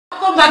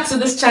back to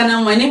this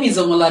channel. My name is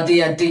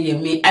Omolade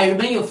Adeyemi. I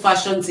remain your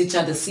fashion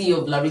teacher, the CEO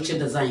of Blouse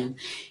Design.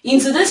 In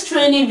today's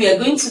training, we are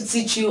going to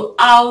teach you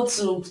how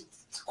to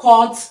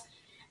cut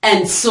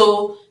and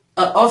sew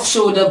an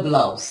off-shoulder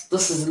blouse.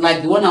 This is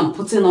like the one I'm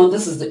putting on.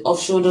 This is the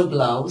off-shoulder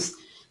blouse.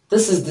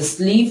 This is the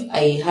sleeve.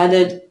 I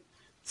added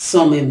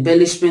some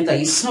embellishment. I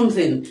used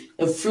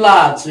a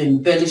flower to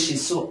embellish it.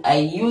 So I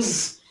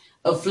use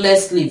a flare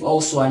sleeve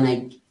also,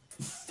 and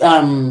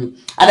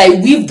I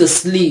weave the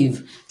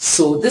sleeve.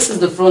 So this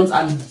is the front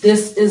and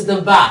this is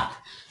the back.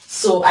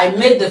 So I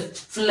made the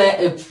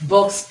flare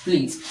box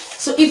split.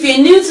 So if you're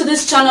new to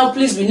this channel,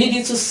 please, we need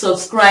you to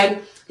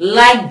subscribe,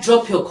 like,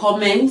 drop your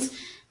comments,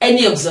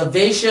 any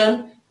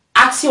observation,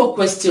 ask your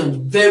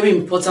question. Very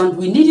important.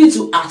 We need you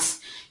to ask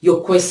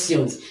your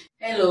questions.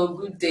 Hello,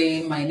 good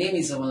day. My name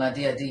is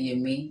Omolade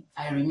Adeyemi.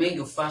 I remain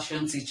your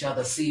fashion teacher,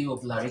 the CEO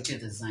of Blouse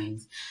Design.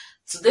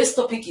 Today's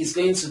topic is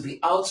going to be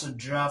how to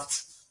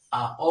draft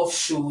our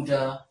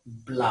off-shoulder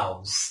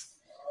blouse.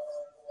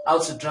 How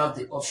to draft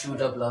the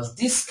off-shoulder blouse.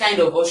 This kind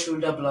of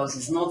off-shoulder blouse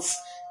is not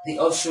the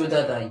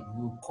off-shoulder that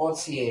you cut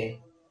here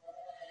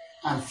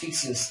and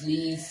fix your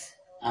sleeve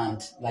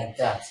and like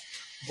that.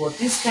 But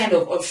this kind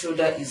of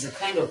off-shoulder is a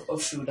kind of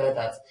off-shoulder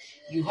that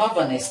you have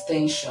an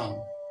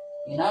extension.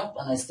 You have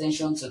an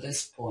extension to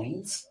this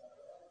point.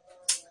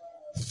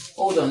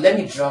 Hold on, let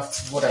me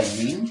draft what I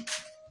mean. You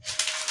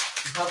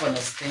have an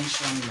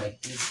extension like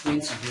this. It's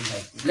going to be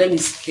like, let me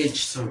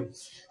sketch, sorry,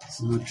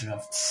 it's not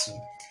draft, so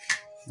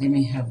let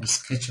me have a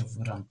sketch of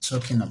what I'm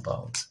talking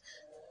about.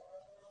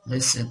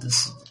 Let's say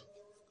this is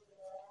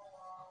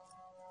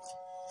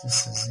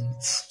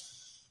it.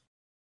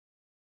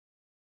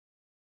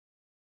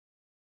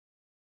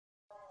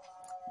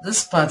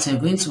 This part you're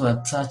going to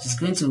attach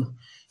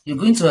you're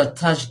going to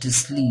attach the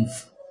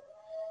sleeve.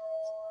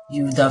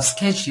 You would have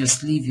sketched your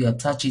sleeve, you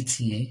attach it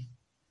here.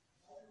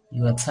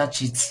 You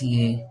attach it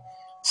here.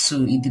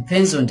 So it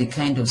depends on the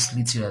kind of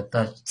slit you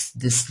attach,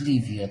 the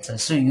sleeve you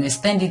attach. So you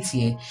extend it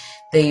here,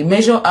 then you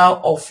measure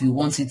how off you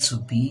want it to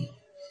be,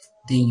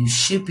 then you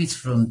shape it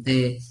from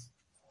there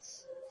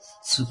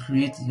to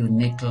create your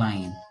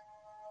neckline.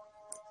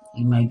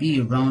 It might be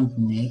a round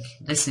neck.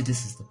 Let's say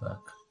this is the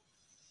back.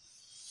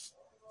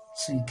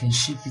 So you can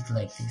shape it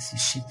like this. You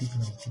shape it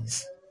like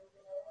this.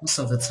 Most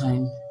of the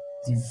time,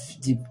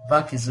 the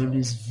back is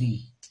always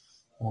V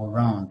or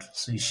round,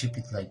 so you shape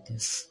it like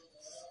this.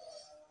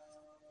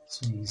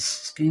 So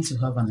it's going to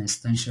have an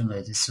extension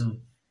like this. So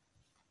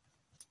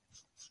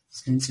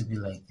it's going to be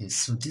like this.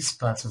 So this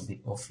part will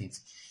be off it.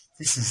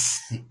 This is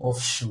the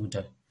off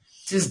shoulder.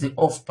 This is the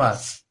off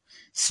part.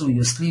 So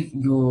your sleeve,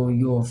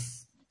 your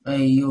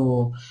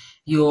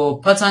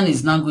pattern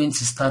is now going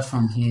to start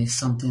from here,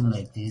 something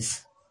like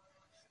this.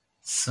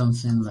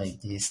 Something like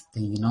this.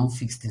 Then you now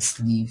fix the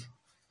sleeve.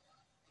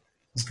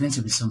 It's going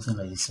to be something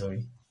like this,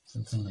 sorry.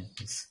 Something like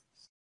this.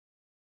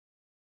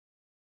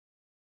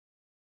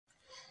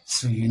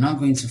 So you're not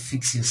going to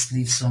fix your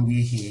sleeve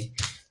somewhere here.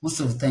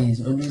 Most of the time,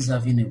 you're always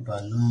having a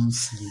balloon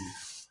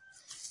sleeve,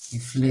 a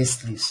flare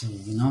sleeve. So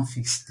you now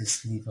fix the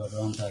sleeve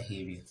around that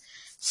area.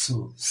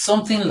 So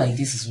something like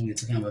this is what we're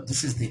talking about.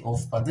 This is the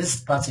off part. This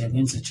part you're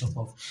going to chop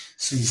off.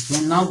 So it's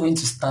now going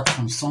to start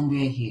from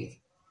somewhere here.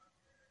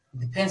 It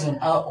depends on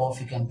how off.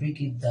 You can break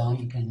it down.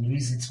 You can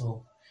raise it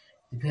up.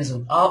 Depends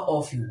on how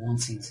off you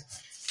want it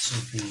to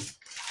be.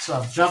 So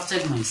I've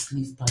drafted my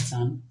sleeve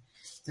pattern.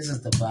 This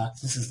is the back.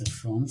 This is the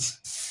front.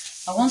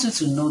 I want you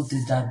to note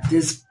that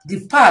the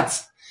part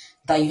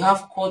that you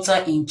have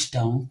 1/4 inch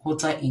down,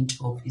 1/4 inch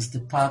up is the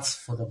part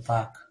for the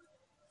back.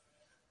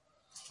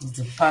 It's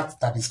the part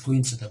that is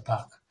going to the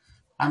back.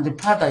 And the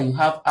part that you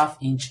have 1/2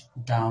 inch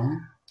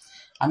down,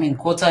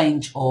 1/4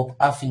 inch up,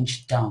 1/2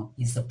 inch down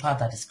is the part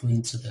that is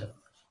going to the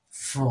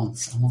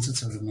front. I want you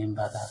to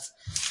remember that.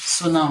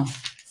 So now,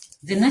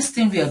 the next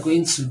thing we are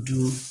going to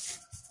do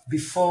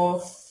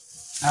before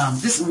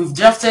we've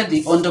drafted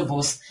the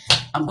underbust.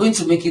 I'm going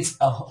to make it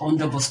a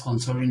underbust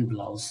contouring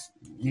blouse,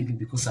 maybe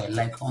because I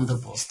like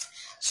underbust.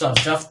 So I've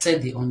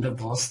drafted the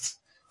underbust.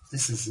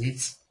 This is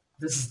it.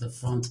 This is the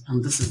front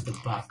and this is the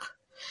back.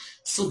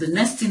 So the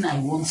next thing I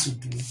want to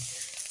do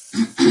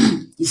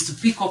is to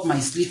pick up my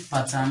sleeve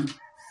pattern.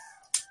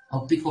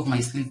 I'll pick up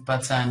my sleeve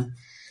pattern.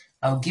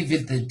 I'll give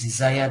it the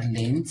desired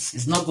length.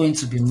 It's not going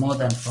to be more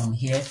than from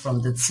here, from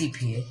the tip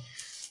here,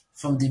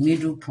 from the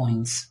middle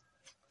point.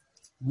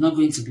 Not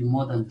going to be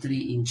more than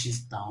 3 inches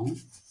down.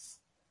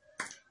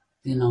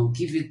 Then I'll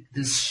give it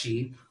this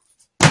shape.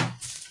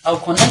 I'll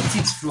connect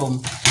it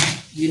from,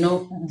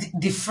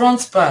 the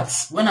front part.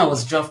 When I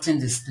was drafting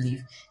the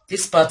sleeve,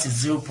 this part is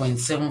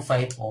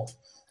 0.75 up.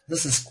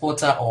 This is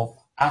 1/4 up,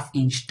 1/2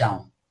 inch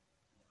down.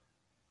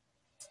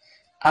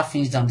 1/2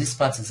 inch down. This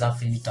part is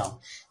 1/2 inch down.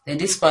 Then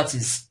this part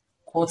is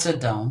 1/4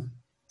 down,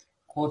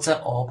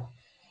 1/4 up,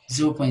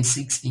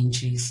 0.6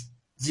 inches,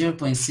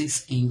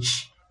 0.6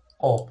 inch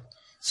up.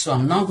 So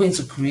I'm now going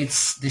to create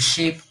the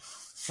shape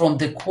from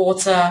the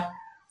 1/4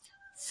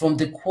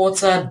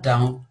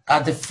 down.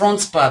 At the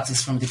front part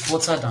is from the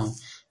 1/4 down.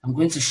 I'm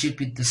going to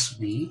shape it this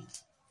way.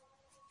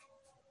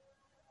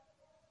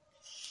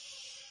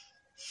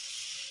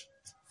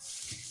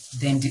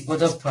 Then the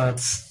other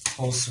part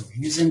also,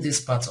 using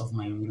this part of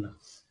my ruler.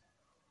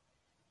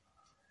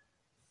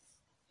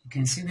 You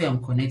can see where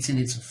I'm connecting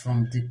it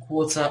from the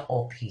quarter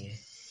up here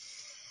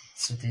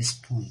to this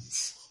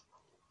point.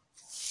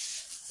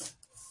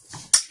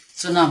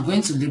 So now I'm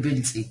going to label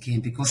it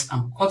again because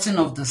I'm cutting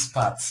off this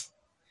part.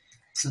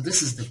 So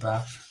this is the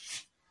back,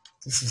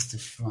 this is the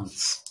front.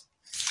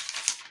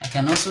 I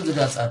can also do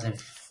that at the,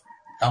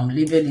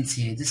 label it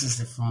here, this is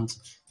the front,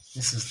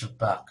 this is the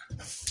back.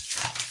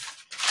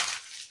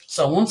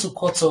 So I want to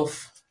cut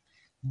off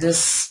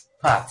this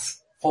part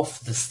of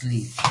the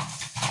sleeve.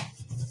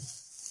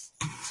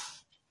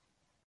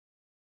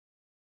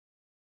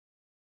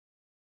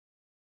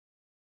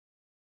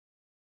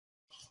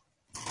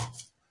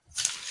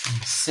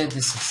 Set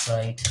this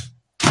aside,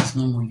 it's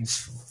no more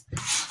useful.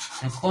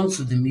 I come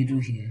to the middle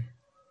here,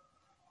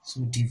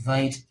 so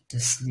divide the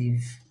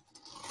sleeve,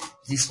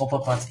 this upper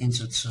part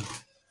into two.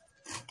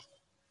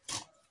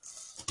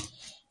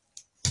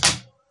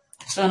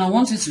 So and I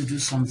want you to do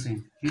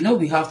something. You know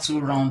we have two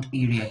round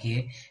area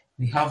here.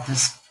 We have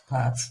this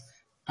part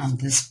and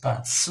this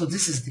part. So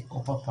this is the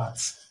upper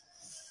part.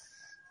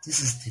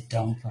 This is the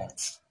down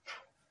part.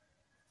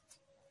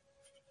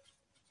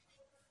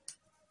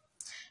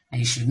 And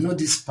you should know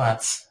this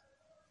part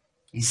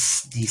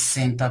is the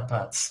center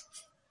part.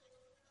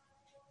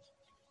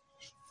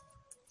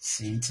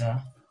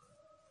 Center,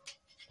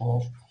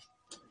 up,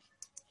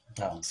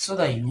 down. So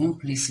that you won't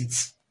place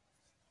it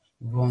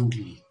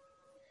wrongly.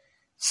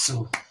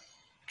 So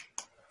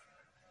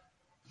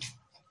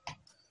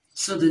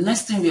the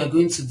next thing we are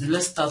going to do,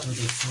 let's start with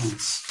the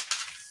front.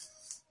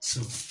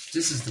 So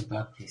this is the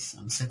back piece.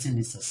 I'm setting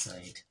this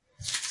aside.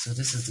 So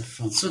this is the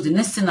front. So the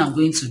next thing I'm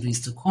going to do is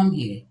to come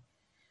here,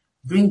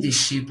 bring the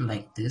shape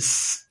like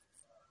this.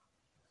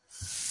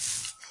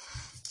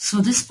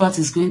 So this part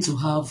is going to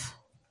have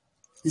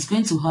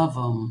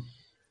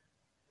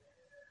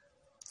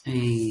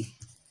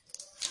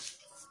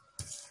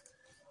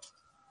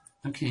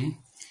okay.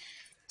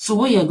 So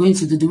what you're going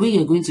to do, the way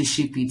you're going to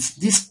shape it,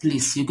 this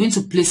place, you're going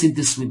to place it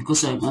this way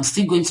because I'm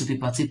still going to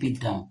paper tape it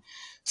down.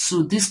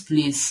 So this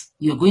place,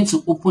 you're going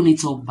to open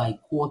it up by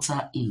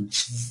 1/4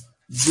 inch,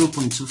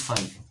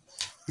 0.25,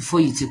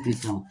 before you tape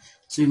it down.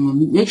 So you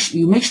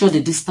make sure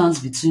the distance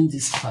between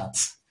this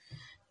part,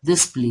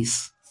 this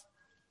place,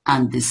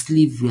 and the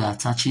sleeve we are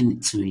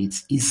attaching to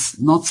it is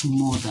not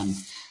more than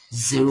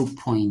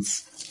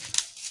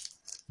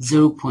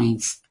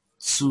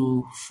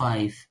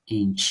 0.25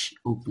 inch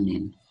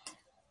opening.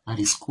 That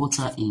is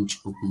 1/4 inch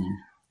opening.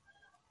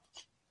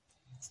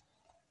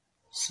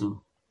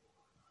 So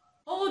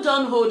hold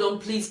on,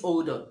 please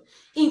hold on.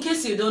 In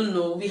case you don't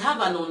know, we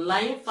have an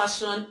online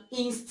fashion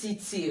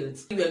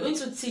institute. We are going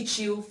to teach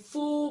you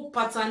full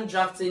pattern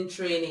drafting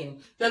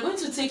training. We are going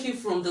to take you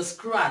from the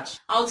scratch,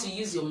 how to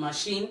use your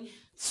machine,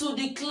 to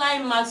the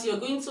climax. You're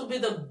going to be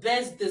the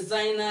best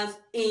designers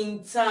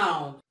in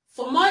town.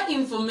 For more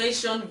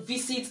information,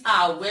 visit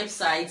our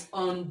website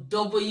on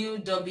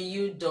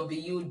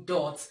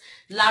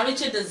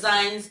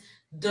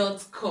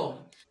www.larichedesigns.com.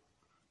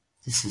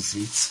 this is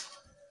it.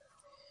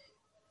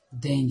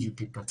 Then you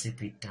paper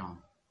tape it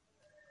down.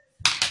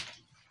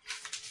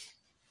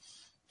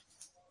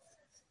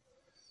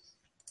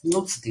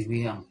 Note the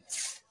way I'm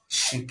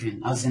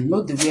shaping, as in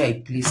note the way I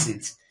place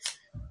it.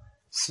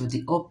 So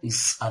the up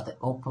is at the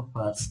upper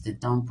part, the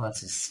down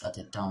part is at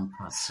the down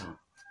part. So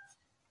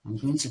I'm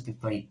going to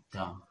paper it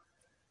down,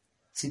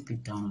 tip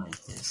it down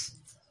like this.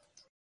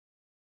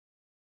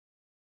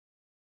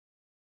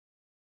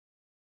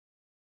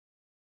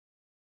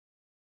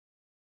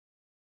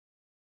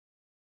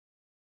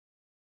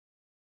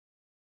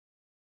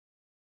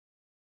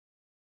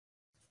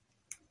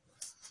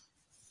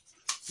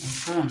 And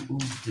try and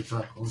hold the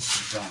back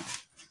also down,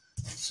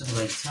 so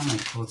by the time I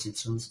cut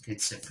it won't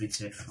get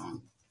separated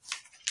from.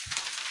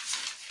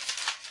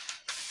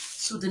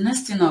 So the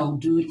next thing I'll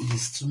do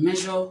is to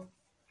measure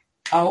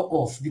how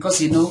off,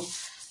 because you know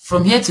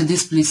from here to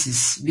this place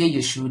is where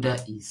your shoulder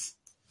is.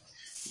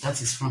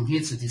 That is from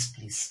here to this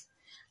place.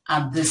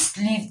 And the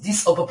sleeve,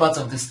 this upper part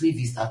of the sleeve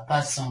is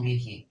attached somewhere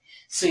here.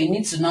 So you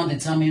need to now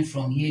determine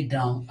from here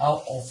down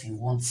how off you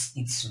want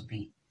it to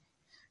be.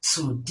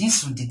 So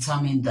this will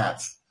determine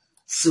that.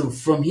 So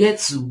from here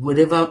to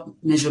whatever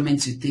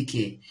measurement you take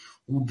here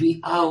will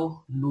be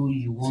how low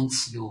you want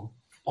your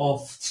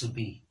off to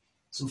be.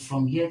 So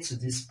from here to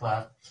this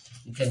part,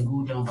 you can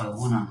go down by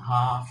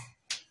 1.5,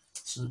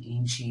 2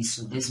 inches.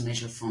 So let's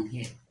measure from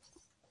here.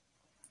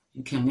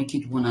 You can make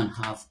it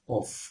 1.5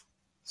 off.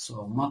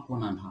 So I'll mark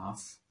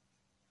 1.5.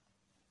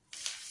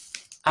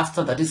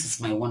 After that, this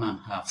is my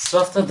 1.5. So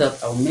after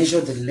that, I'll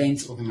measure the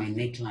length of my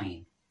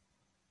neckline.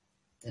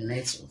 The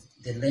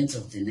length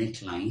of the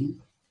neckline.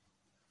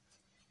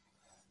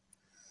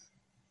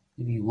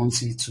 Maybe you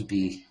want it to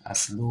be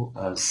as low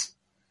as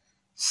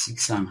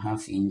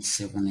 6.5 inches,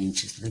 7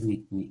 inches. Let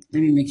me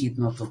make it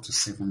not up to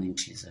 7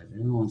 inches. I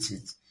really want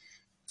it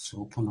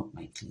to open up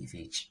my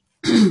cleavage.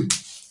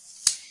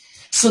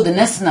 So the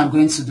next thing I'm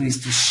going to do is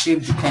to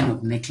shape the kind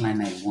of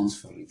neckline I want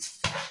for it.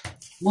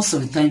 Most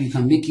of the time you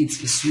can make it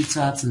a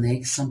sweetheart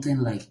neck, something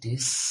like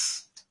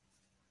this,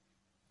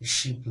 a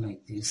shape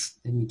like this.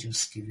 Let me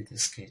just give it a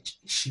sketch.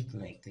 A shape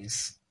like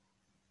this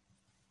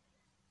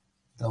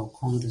that will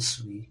come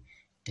this way,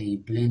 then you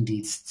blend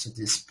it to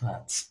this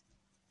part.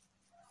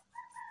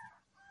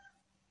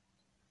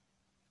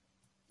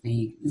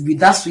 And with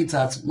that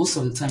sweetheart, most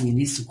of the time it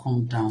needs to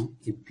come down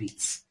a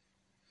bit.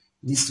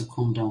 It needs to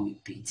come down a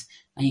bit,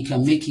 and you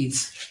can make it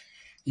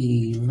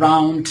a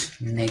round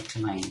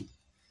neckline,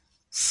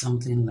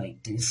 something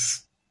like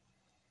this.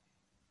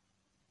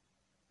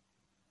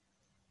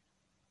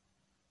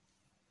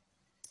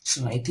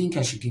 So I think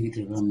I should give it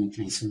a round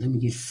neckline. So let me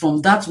give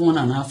from that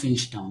 1.5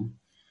 inch down,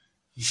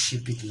 you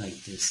shape it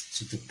like this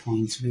to the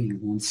point where you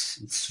want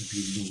it to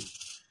be low,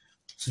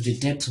 to the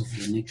depth of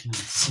your neckline.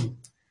 So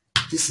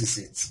this is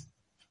it.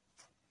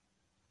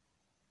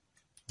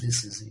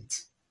 This is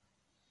it.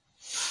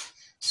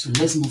 So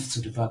let's move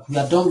to the back. We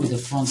are done with the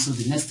front, so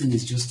the next thing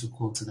is just to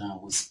cut it, and I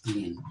will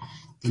explain.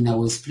 Then I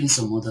will explain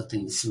some other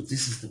things. So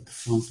this is the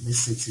front. Let's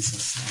set this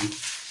aside.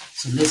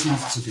 So let's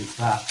move to the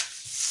back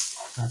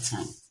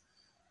pattern.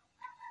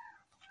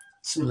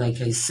 So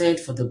like I said,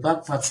 for the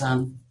back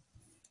pattern,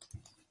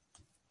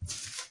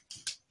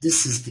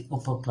 this is the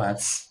upper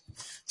part.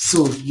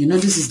 So you know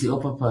this is the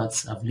upper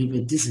part. I've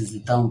labeled this is the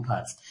down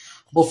part.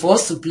 But for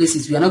us to place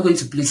it, we are not going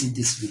to place it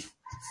this way.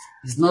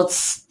 It's not.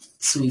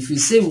 So if we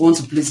say we want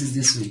to place it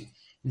this way,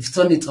 we've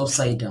turned it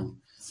upside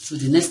down. So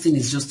the next thing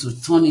is just to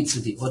turn it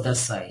to the other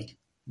side,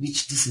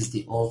 which this is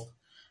the up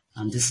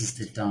and this is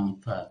the down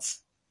part.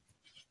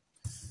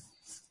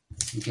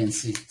 You can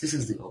see this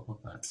is the upper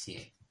part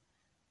here.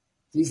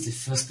 This is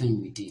the first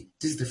thing we did.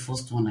 This is the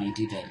first one I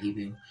did. I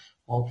label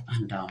up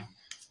and down,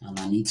 and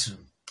I need to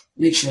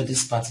make sure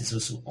this part is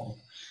also up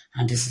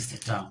and this is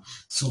the down.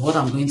 So what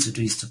I'm going to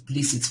do is to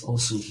place it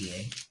also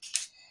here.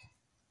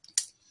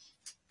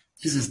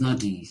 This is not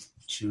the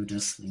shoulder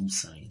slim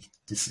side.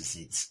 This is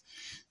it.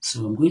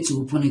 So I'm going to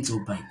open it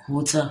up by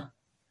 1/4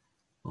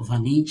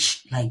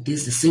 inch like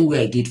this, the same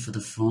way I did for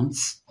the front,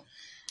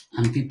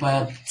 and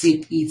people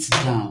tape it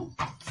down.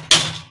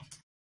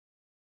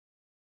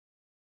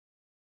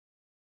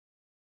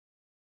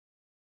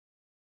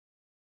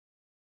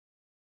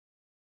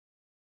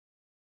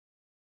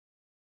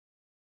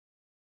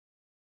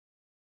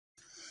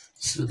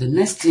 So the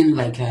next thing,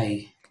 like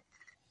I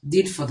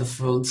did for the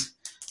front,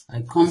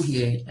 I come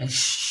here,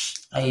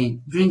 I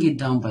bring it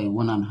down by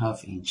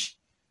 1.5 inch.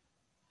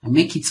 I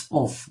make it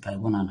off by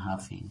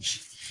 1.5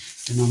 inch.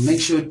 Then I'll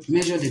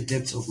measure the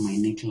depth of my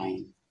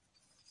neckline.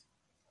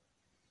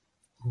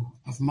 Oh,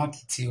 I've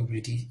marked it here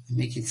already. I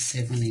make it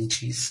 7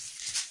 inches.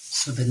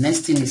 So the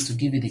next thing is to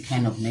give it the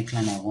kind of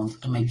neckline I want.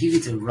 I might give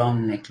it a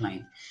round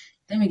neckline.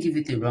 Let me give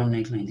it a round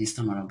neckline this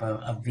time around.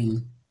 I've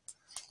been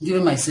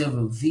giving myself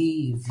a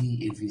V.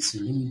 So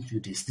let me do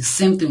this. The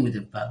same thing with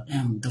the back,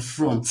 the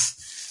front.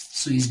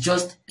 So it's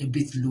just a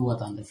bit lower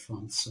than the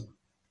front. So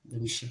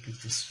let me shape it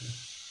this way.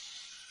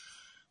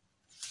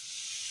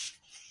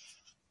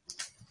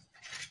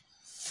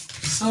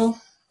 So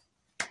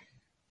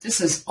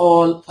this is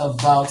all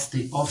about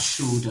the off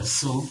shoulder.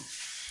 So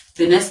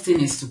the next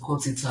thing is to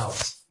cut it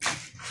out.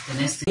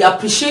 We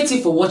appreciate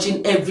you for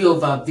watching every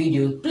of our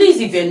videos. Please,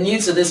 if you're new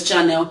to this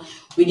channel,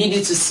 we need you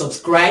to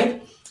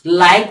subscribe,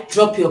 like,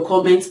 drop your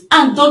comments,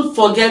 and don't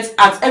forget,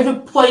 at every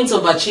point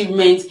of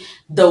achievement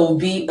there will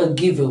be a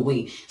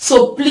giveaway.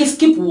 So please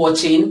keep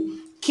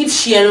watching, keep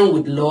sharing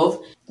with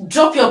love,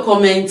 drop your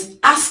comments,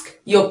 ask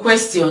your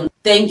question.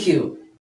 Thank you.